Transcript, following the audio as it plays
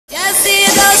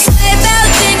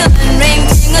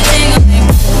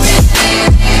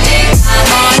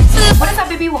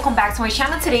to my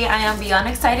channel. Today I am beyond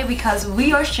excited because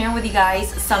we are sharing with you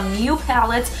guys some new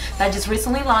palettes that just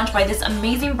recently launched by this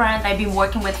amazing brand I've been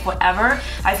working with forever.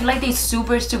 I feel like they're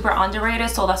super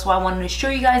underrated, so that's why I wanted to show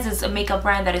you guys. It's a makeup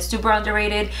brand that is super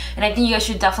underrated and I think you guys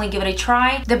should definitely give it a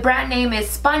try. The brand name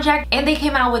is SPONJAC and they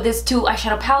came out with this 2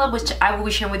 eyeshadow palette which I will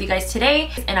be sharing with you guys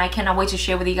today, and I cannot wait to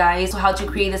share with you guys how to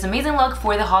create this amazing look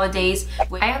for the holidays.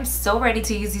 I am so ready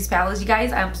to use these palettes, you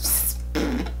guys.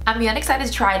 I'm beyond excited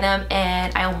to try them,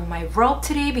 and I am on my robe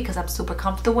today because I'm super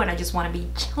comfortable and I just want to be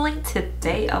chilling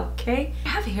today, okay? I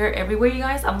have hair everywhere, you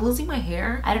guys. I'm losing my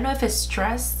hair. I don't know if it's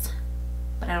stress,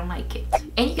 but I don't like it.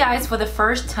 And you guys, for the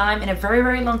first time in a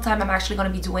very long time, I'm actually going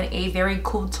to be doing a very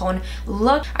cool tone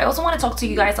look. I also want to talk to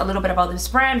you guys a little bit about this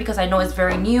brand because I know it's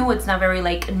very new. It's not very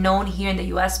like known here in the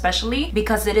US, especially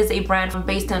because it is a brand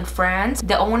based in France.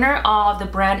 The owner of the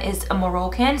brand is a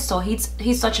Moroccan, so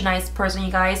he's such a nice person,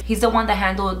 you guys. He's the one that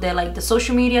handled the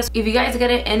social media. So if you guys get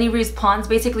any response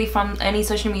basically from any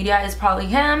social media, it's probably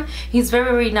him. He's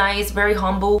very nice, very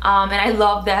humble, and I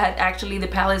love that actually the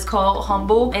palette is called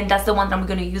Humble, and that's the one that I'm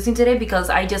gonna be using today because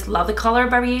I just love the color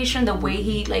variation, the way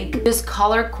he just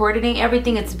color coordinate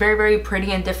everything. It's very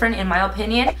pretty and different in my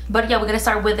opinion. But yeah, we're gonna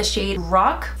start with the shade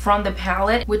Rock from the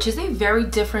palette, which is a very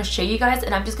different shade, you guys,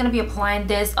 and I'm just gonna be applying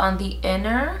this on the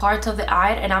inner part of the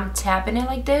eye, and I'm tapping it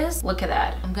like this. Look at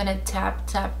that. I'm gonna tap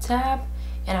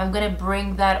and I'm gonna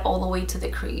bring that all the way to the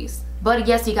crease. But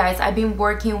yes, you guys, I've been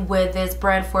working with this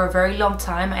brand for a very long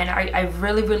time and I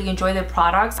really enjoy their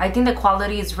products. I think the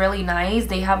quality is really nice.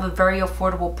 They have a very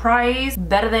affordable price,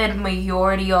 better than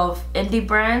majority of indie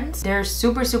brands. They're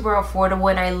super affordable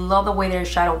and I love the way their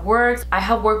shadow works. I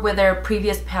have worked with their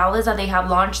previous palettes that they have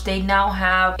launched. They now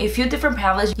have a few different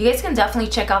palettes. You guys can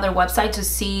definitely check out their website to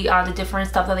see the different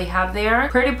stuff that they have there.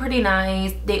 Pretty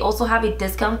nice. They also have a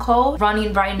discount code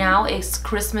running right now. It's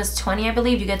Christmas 20, I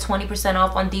believe. You get 20%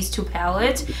 off on these 2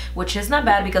 palette, which is not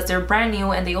bad because they're brand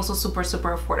new and they also super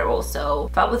affordable. So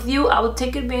if I was you, I would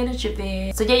take advantage of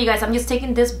it. So yeah, you guys, I'm just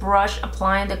taking this brush,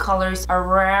 applying the colors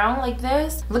around like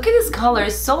this. Look at this color.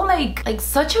 It's so like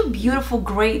such a beautiful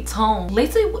great tone.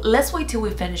 Let's wait till we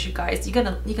finish, you guys. You're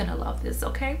gonna love this,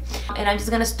 okay? And I'm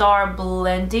just gonna start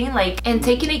blending and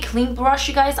taking a clean brush,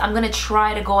 you guys. I'm gonna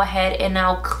try to go ahead and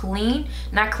now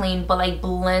not clean but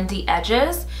blend the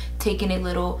edges, taking a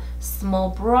little small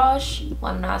brush.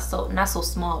 Well, not so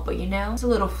small, but you know, it's a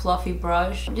little fluffy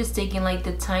brush. I'm just taking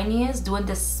the tiniest, doing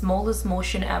the smallest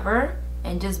motion ever,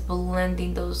 and just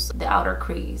blending the outer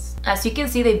crease. As you can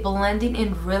see, they blending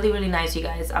in really nice, you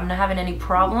guys. I'm not having any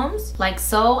problems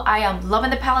so. I am loving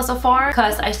the palette so far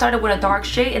because I started with a dark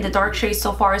shade and the dark shade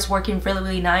so far is working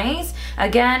really nice.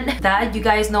 Again, that you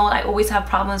guys know I always have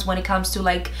problems when it comes to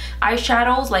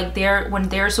eyeshadows, when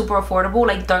they're super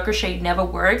affordable, darker shade never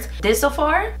works. This so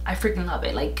far, I freaking love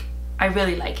it. I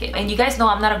really like it. And you guys know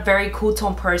I'm not a very cool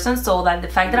tone person, so the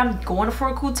fact that I'm going for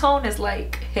a cool tone is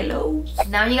hello.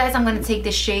 Now you guys, I'm gonna take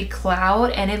the shade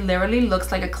Cloud, and it literally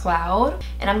looks like a cloud,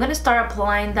 and I'm gonna start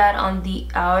applying that on the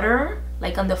outer,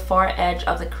 on the far edge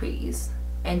of the crease,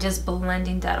 and just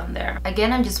blending that on there.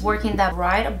 Again, I'm just working that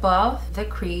right above the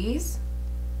crease,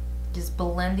 just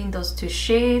blending those 2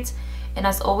 shades. And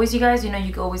as always, you guys, you know,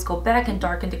 you can always go back and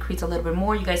darken the crease a little bit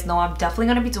more. You guys know I'm definitely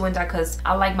going to be doing that because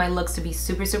I like my looks to be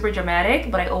super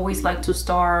dramatic, but I always like to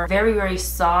start very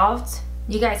soft.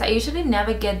 You guys, I usually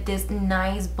never get this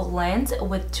nice blend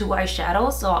with 2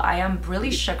 eyeshadows, so I am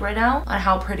really shocked right now on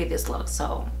how pretty this looks.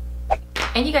 So,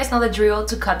 and you guys know the drill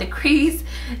to cut the crease.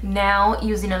 Now,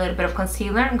 using a little bit of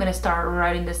concealer, I'm going to start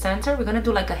right in the center. We're going to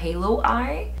do a halo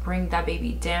eye. Bring that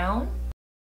baby down.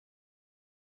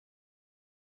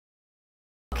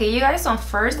 Okay, you guys, so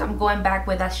first I'm going back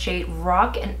with that shade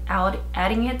Rock and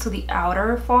adding it to the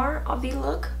outer part of the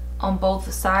look on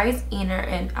both sides, inner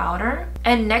and outer.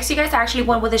 And next, you guys, I actually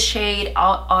went with the shade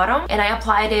Autumn and I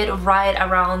applied it right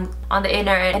around on the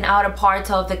inner and outer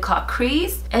part of the cut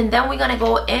crease. And then we're gonna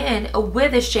go in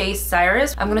with the shade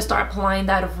Cyrus. I'm gonna start applying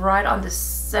that right on the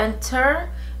center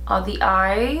of the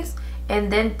eyes, and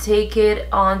then take it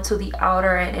onto the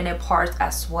outer and inner parts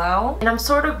as well. And I'm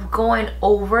sort of going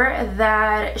over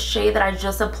that shade that I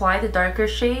just applied, the darker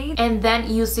shade, and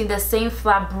then using the same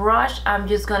flat brush, I'm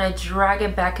just gonna drag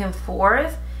it back and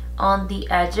forth on the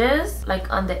edges,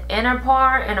 on the inner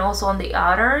part and also on the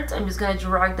outer. I'm just gonna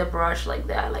drag the brush like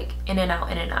that, in and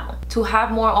out, to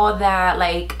have more of that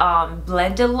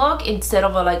blended look instead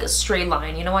of a straight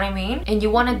line, you know what I mean? And you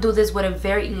want to do this with a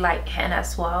very light hand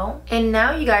as well. And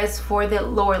now, you guys, for the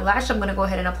lower lash, I'm gonna go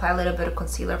ahead and apply a little bit of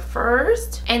concealer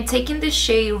first, and taking the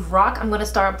shade Rock, I'm gonna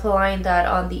start applying that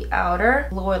on the outer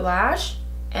lower lash.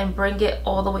 and bring it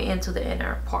all the way into the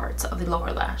inner parts of the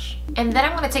lower lash. And then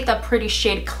I'm going to take that pretty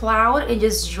shade Cloud and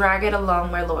just drag it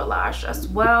along my lower lash as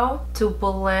well to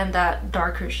blend that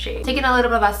darker shade. Taking a little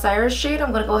bit of that Cyrus shade,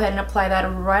 I'm going to go ahead and apply that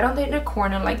right on the inner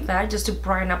corner like that, just to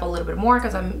brighten up a little bit more,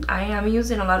 because I am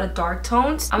using a lot of dark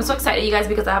tones. I'm so excited, you guys,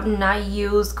 because I have not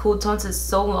used cool tones in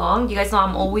so long. You guys know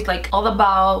I'm always like all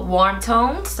about warm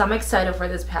tones, so I'm excited for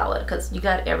this palette because you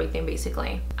got everything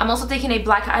basically. I'm also taking a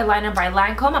black eyeliner by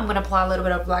Lancome. I'm going to apply a little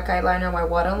bit of black eyeliner on my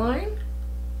waterline.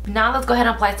 Now let's go ahead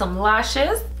and apply some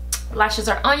lashes. Lashes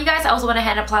are on, you guys. I also went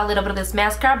ahead and apply a little bit of this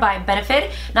mascara by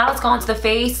Benefit. Now let's go onto the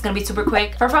face. It's gonna be super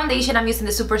quick. For foundation, I'm using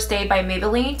the Super Stay by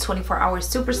Maybelline 24 Hour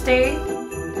Super Stay.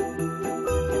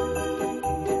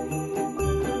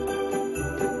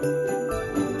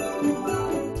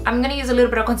 I'm gonna use a little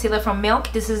bit of concealer from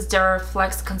Milk. This is their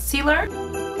Flex Concealer.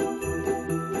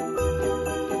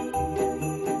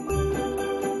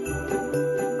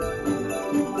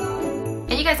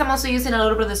 You guys, I'm also using a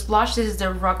little bit of this blush. This is the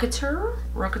Rocketiur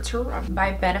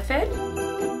by Benefit.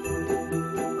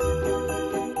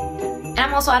 And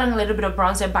I'm also adding a little bit of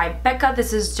bronzer by Becca.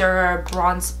 This is their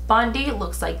Bronze Bondi. It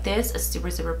looks like this. It's super,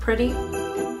 super pretty.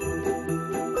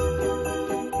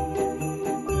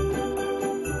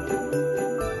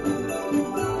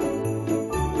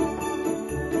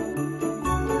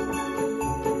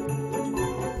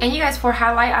 And you guys, for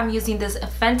highlight, I'm using this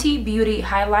Fenty Beauty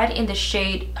highlight in the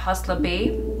shade Hustler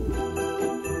Babe.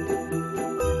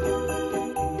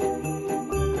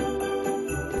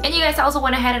 And you guys, I also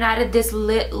went ahead and added this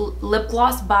lip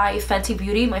gloss by Fenty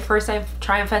Beauty. My first time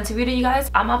trying Fenty Beauty, you guys.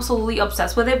 I'm absolutely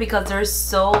obsessed with it because they're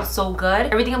so, so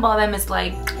good. Everything about them is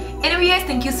like... Anyway, guys,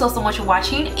 thank you so much for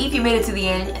watching. If you made it to the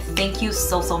end, thank you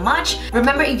so much.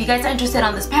 Remember, if you guys are interested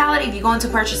on this palette, if you're going to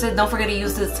purchase it, don't forget to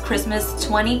use this Christmas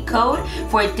 20 code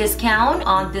for a discount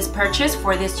on this purchase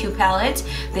for these two palettes.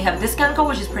 They have a discount code,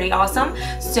 which is pretty awesome.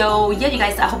 So yeah, you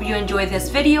guys, I hope you enjoyed this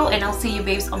video, and I'll see you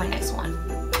babes on my next one.